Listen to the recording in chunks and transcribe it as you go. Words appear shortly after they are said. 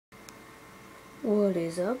What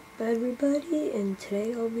is up, everybody? And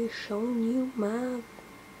today I'll be showing you my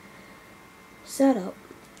setup.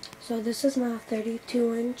 So this is my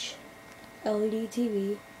 32-inch LED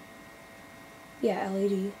TV. Yeah,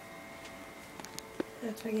 LED.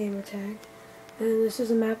 That's my gamer tag. And this is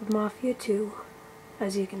a map of Mafia 2,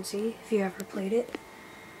 as you can see, if you ever played it.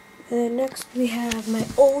 And then next we have my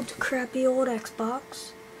crappy old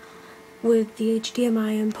Xbox with the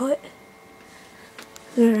HDMI input.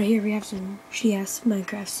 And then right here we have some shitty-ass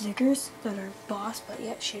Minecraft stickers that are boss but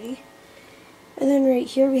yet shitty. And then right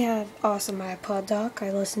here we have awesome iPod dock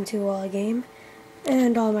I listen to while I game.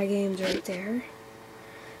 And all my games right there.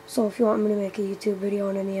 So if you want me to make a YouTube video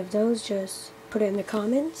on any of those, just put it in the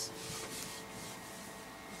comments.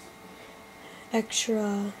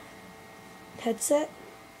 Extra headset.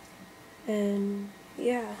 And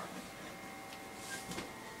yeah.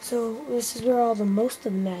 So this is where most of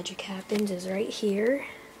the magic happens, is right here.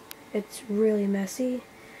 It's really messy,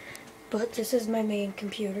 but this is my main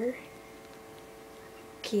computer.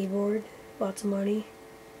 Keyboard, lots of money.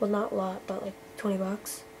 Well, not a lot, but like 20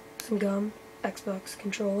 bucks. Some gum, Xbox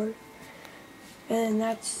controller. And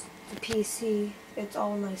that's the PC. It's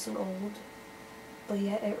all nice and old, but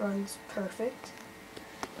yet it runs perfect.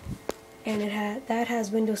 And that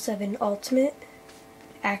has Windows 7 Ultimate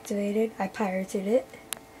activated. I pirated it.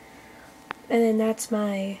 And then that's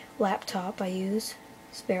my laptop I use,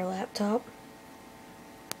 spare laptop.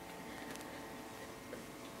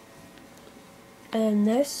 And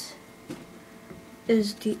this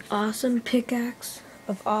is the awesome pickaxe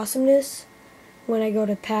of awesomeness. When I go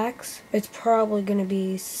to PAX, it's probably going to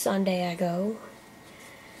be Sunday I go.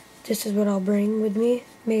 This is what I'll bring with me.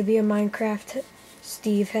 Maybe a Minecraft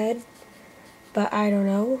Steve head, but I don't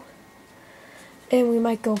know. And we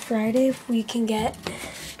might go Friday if we can get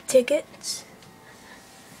tickets.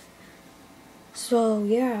 So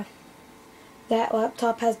yeah, that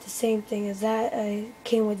laptop has the same thing as that. I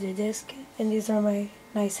came with the disc, and these are my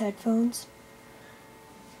nice headphones.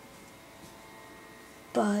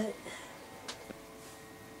 But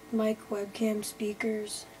mic, webcam,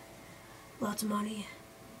 speakers, lots of money.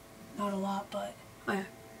 Not a lot, but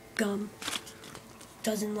gum.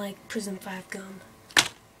 Doesn't like Prism 5 gum.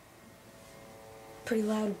 Pretty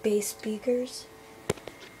loud bass speakers.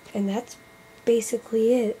 And that's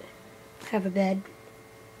basically it. Have a bed.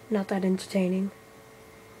 Not that entertaining.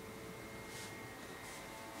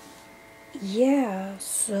 Yeah,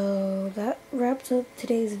 so that wraps up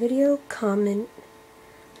today's video. Comment,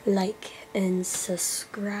 like, and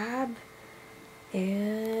subscribe.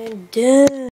 And done.